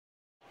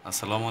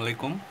আসসালামু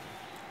আলাইকুম।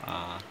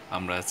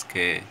 আমরা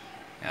আজকে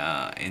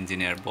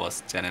ইঞ্জিনিয়ার বস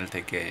চ্যানেল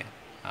থেকে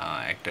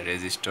একটা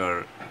রেজিস্টর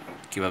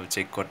কিভাবে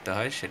চেক করতে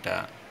হয় সেটা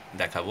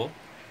দেখাবো।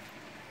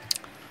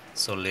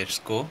 So let's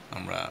go.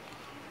 আমরা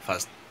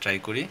ফার্স্ট ট্রাই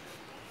করি।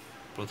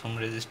 প্রথম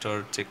রেজিস্টর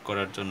চেক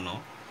করার জন্য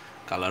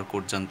কালার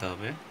কোড জানতে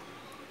হবে।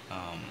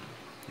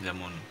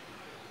 যেমন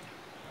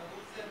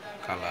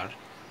colour,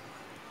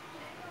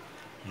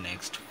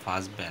 next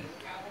first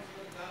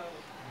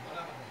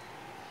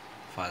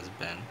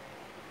band,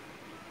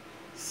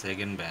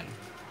 second band,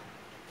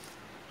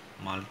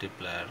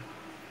 multiplier,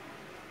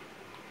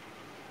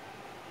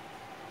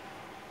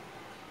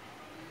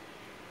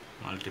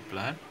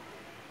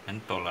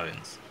 and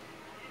tolerance.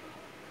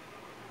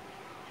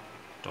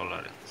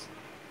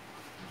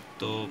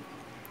 তো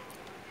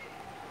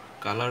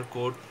কালার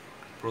কোড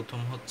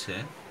প্রথম হচ্ছে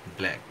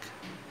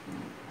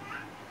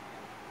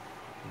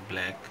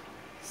ব্ল্যাক,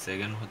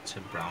 সেকেন্ড হচ্ছে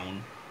ব্রাউন,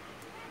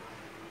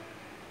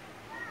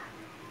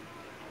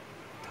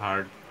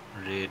 থার্ড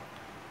রেড,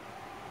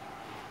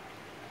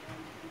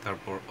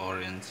 তারপর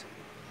অরেঞ্জ,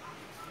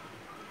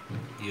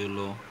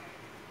 ইয়েলো,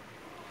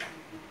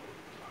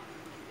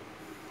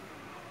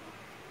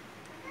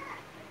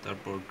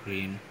 তারপর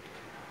গ্রিন,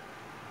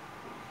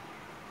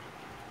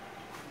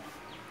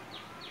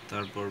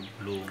 তারপর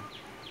ব্লু,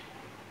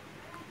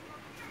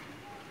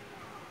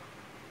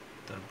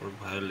 তারপর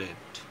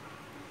ভায়োলেট,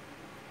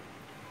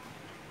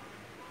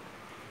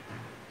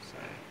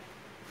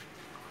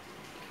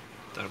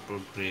 তারপর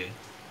গ্রে,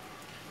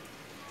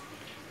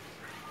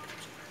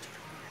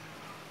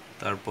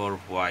 তারপর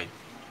হোয়াইট,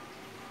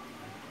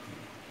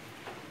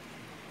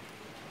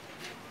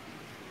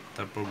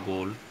 তারপর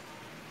গোল্ড,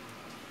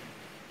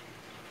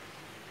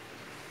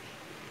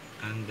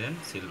 অ্যান্ড দেন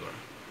সিলভার।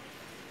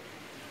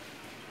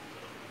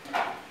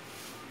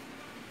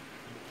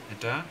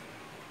 এটা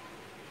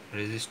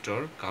রেজিস্টর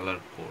কালার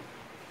কোড।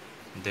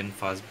 দেন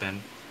ফার্স্ট ব্যান্ড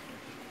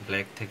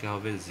ব্ল্যাক থেকে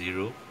হবে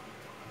 0,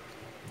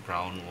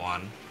 brown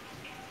 1,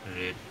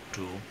 red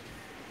 2,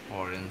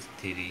 orange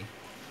 3,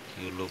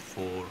 yellow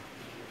 4,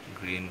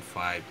 green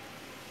 5,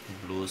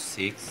 blue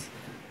 6,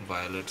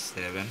 violet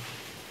 7,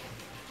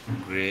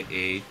 grey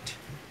 8,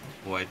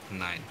 white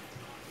 9।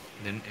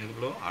 দেন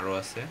এগুলো আরও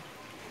আছে।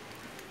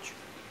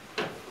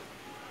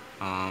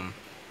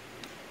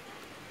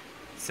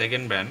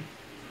 Second band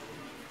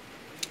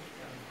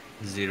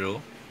 0,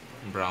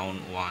 brown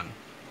 1,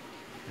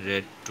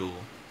 red 2,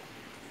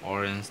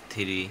 orange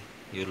 3,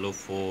 yellow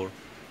 4,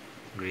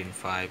 green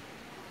 5,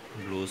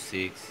 blue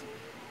 6,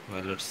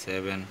 violet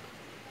 7,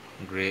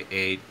 gray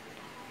 8,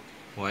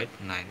 white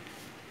 9.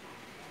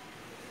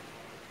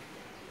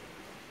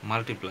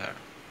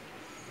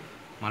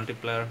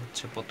 Multiplier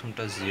হচ্ছে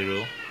প্রথমটা 0,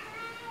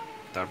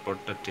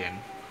 তারপরটা 10,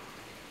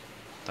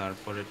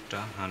 তারপরেরটা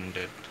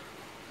 100,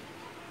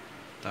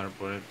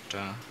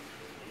 তারপরেরটা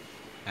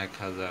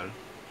 1000।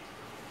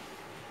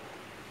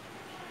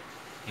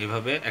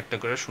 এভাবে একটা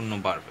করে শূন্য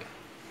বাড়বে।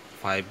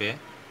 5-এ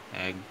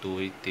 1 2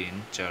 3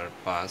 4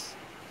 5,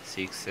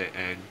 6-এ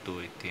 1 2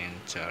 3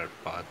 4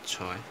 5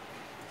 6,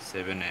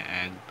 7-এ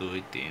 1 2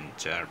 3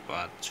 4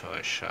 5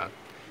 6 7,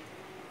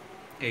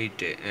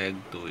 8-এ 1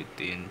 2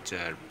 3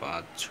 4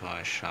 5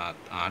 6 7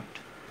 8,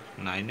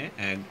 9-এ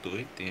 1 2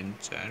 3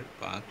 4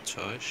 5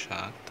 6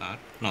 7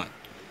 8 9।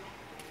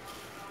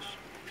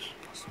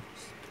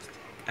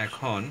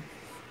 এখন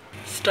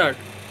স্টার্ট।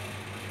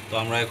 তো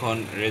আমরা এখন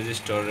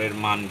রেজিস্টরের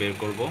মান বের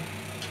করব।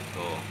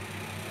 তো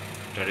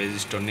একটা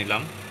রেজিস্টর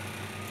নিলাম,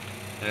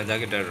 দেখা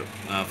যাক এটার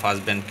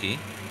ফার্স্ট ব্যান্ড কি।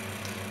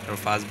 এটার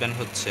ফার্স্ট ব্যান্ড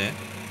হচ্ছে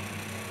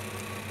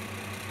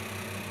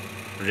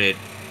রেড।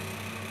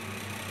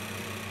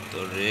 তো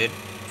রেড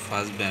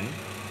ফার্স্ট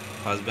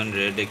ব্যান্ড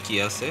রেডে কি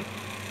আছে?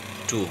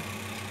 2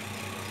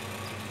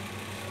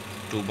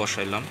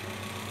 বসাইলাম।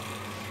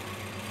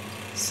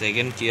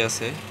 সেকেন্ড কি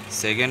আছে?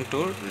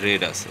 সেকেন্ডও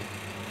রেড আছে।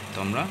 তো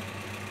আমরা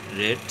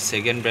রেড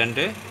সেকেন্ড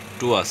ব্যান্ডে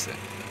 2 আছে,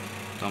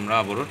 তো আমরা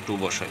আবারও 2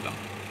 বসাইলাম।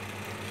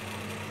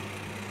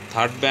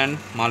 থার্ড ব্যান্ড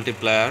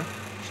মাল্টিপ্লায়ার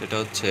সেটা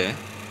হচ্ছে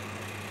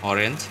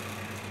অরেঞ্জ।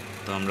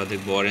 তো আমরা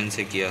দেখব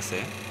অরেঞ্জে কি আছে।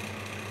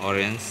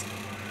 অরেঞ্জ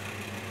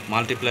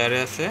মাল্টিপ্লায়ারে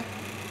আছে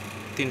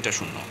 3টা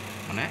শূন্য,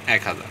 মানে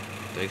 1000।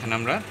 তো এখানে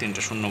আমরা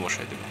 3টা শূন্য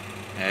বসাই দেব,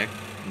 1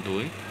 2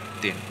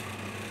 3।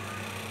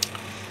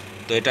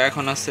 তো এটা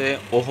এখন আছে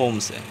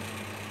ওহমসে।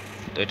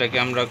 তো এটাকে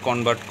আমরা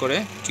কনভার্ট করে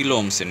কিলো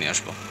ওহমসে নিয়ে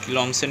আসবো। কিলো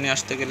ওহমসে নিয়ে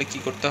আসতে গেলে কি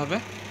করতে হবে?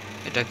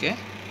 এটাকে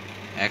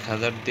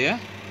 1000 দিয়ে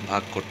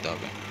ভাগ করতে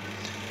হবে।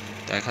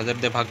 তো 1000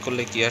 দিয়ে ভাগ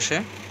করলে কি আসে?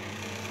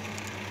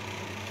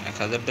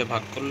 1000 দিয়ে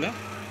ভাগ করলে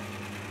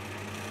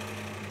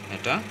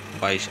এটা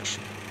 22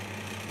 আসে,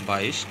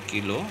 22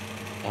 কিলো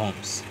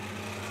ওহমস।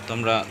 তো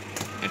আমরা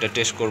এটা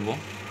টেস্ট করব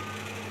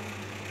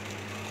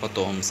কত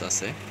ওহমস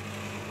আছে।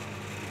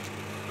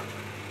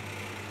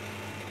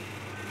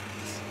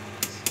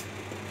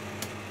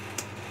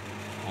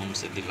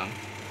 ওহমসে দিলাম।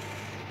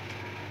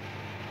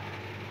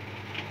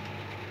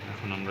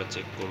 এখন আমরা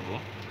চেক করব।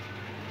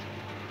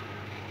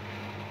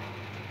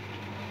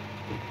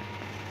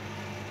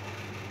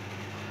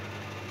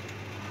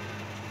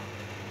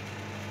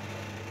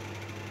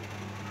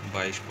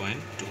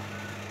 22.2।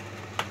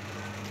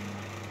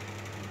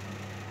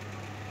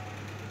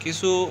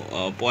 কিছু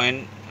পয়েন্ট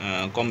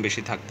কম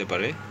বেশি থাকতে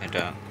পারে,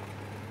 এটা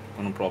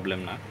কোনো প্রবলেম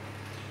না,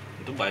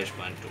 কিন্তু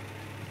 22.2।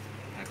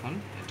 এখন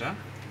এটা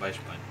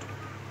 22.2।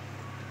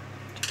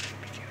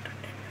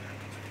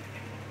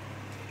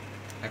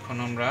 এখন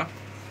আমরা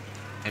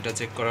এটা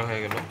চেক করা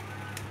হয়ে গেল।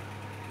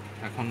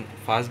 এখন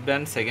first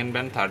band, second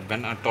band, third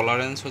band, আর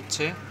টলারেন্স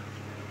হচ্ছে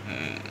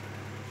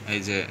এই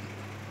যে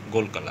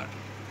গোল্ড কালার।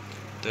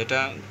 তো এটা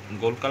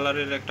গোল্ড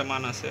কালারের একটা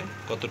মান আছে,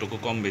 কতটুকু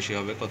কম বেশি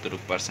হবে,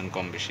 কতটুকু পার্সেন্ট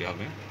কম বেশি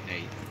হবে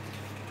এই।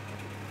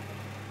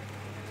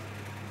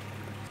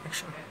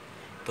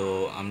 তো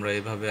আমরা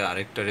এভাবে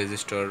আরেকটা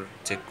রেজিস্টার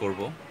চেক করব।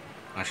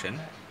 আসেন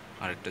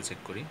আরেকটা চেক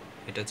করি,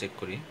 এটা চেক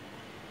করি।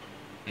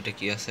 এটা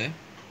কি আছে?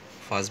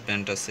 ফার্স্ট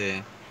ব্যান্ড আছে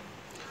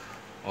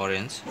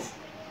অরেঞ্জ,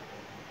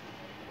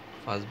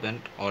 ফার্স্ট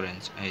ব্যান্ড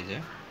অরেঞ্জ, এই যে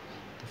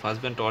ফার্স্ট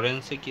ব্যান্ড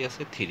অরেঞ্জে কি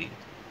আছে? 3।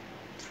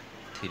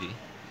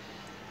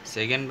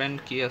 সেকেন্ড ব্যান্ড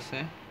কি আছে?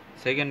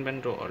 Second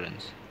ব্যান্ডও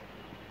orange,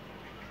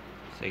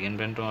 second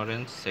ব্যান্ডও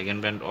orange, second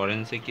band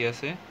অরেঞ্জে কি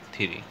আছে?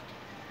 3।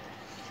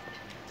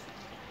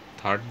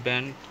 থার্ড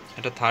ব্যান্ড,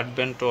 এটা থার্ড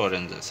ব্যান্ডও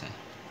অরেঞ্জ আছে,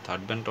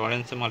 থার্ড ব্যান্ড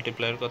অরেঞ্জে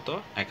মাল্টিপ্লায়ার কত?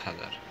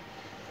 1000।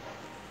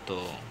 তো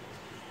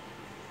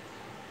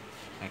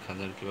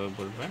 1000 কীভাবে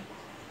বলবে?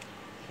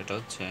 সেটা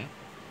হচ্ছে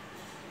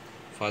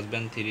ফার্স্ট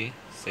ব্যান্ড 3,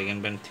 সেকেন্ড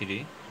ব্যান্ড 3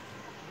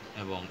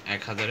 এবং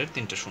 1000-এর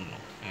 3টে শূন্য,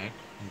 1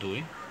 2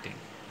 3।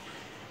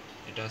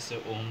 এটা আছে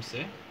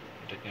ওহমসে,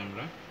 এটাকে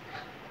আমরা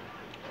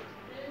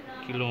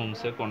কিলো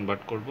ওহমসে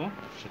কনভার্ট করব,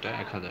 সেটা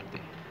 1000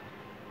 দিয়ে,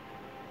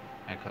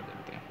 1000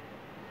 দিয়ে।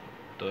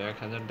 তো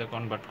 1000 দিয়ে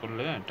কনভার্ট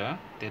করলে এটা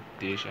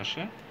 33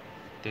 আসে,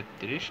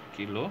 33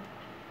 কিলো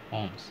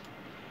ওহমস।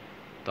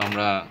 তো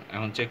আমরা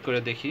এখন চেক করে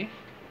দেখি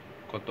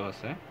কত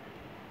আছে।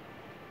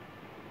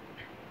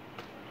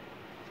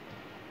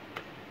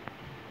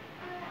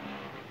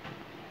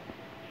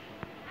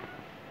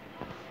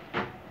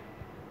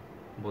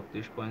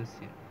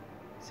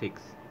 32.6,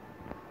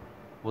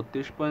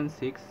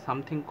 32.6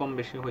 সামথিং কম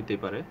বেশি হইতে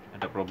পারে,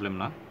 এটা প্রবলেম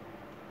না,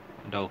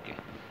 এটা ওকে।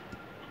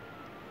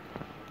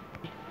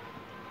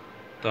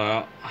 তা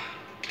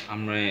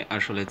আমরা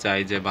আসলে চাই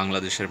যে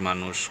বাংলাদেশের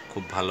মানুষ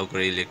খুব ভালো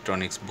করে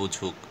ইলেকট্রনিক্স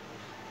বুঝুক,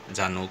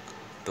 জানুক।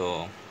 তো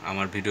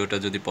আমার ভিডিওটা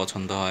যদি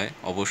পছন্দ হয়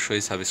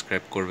অবশ্যই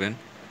সাবস্ক্রাইব করবেন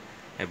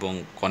এবং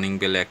কলিং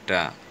বেলে একটা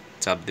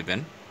চাপ দিবেন।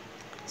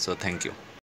 So thank you.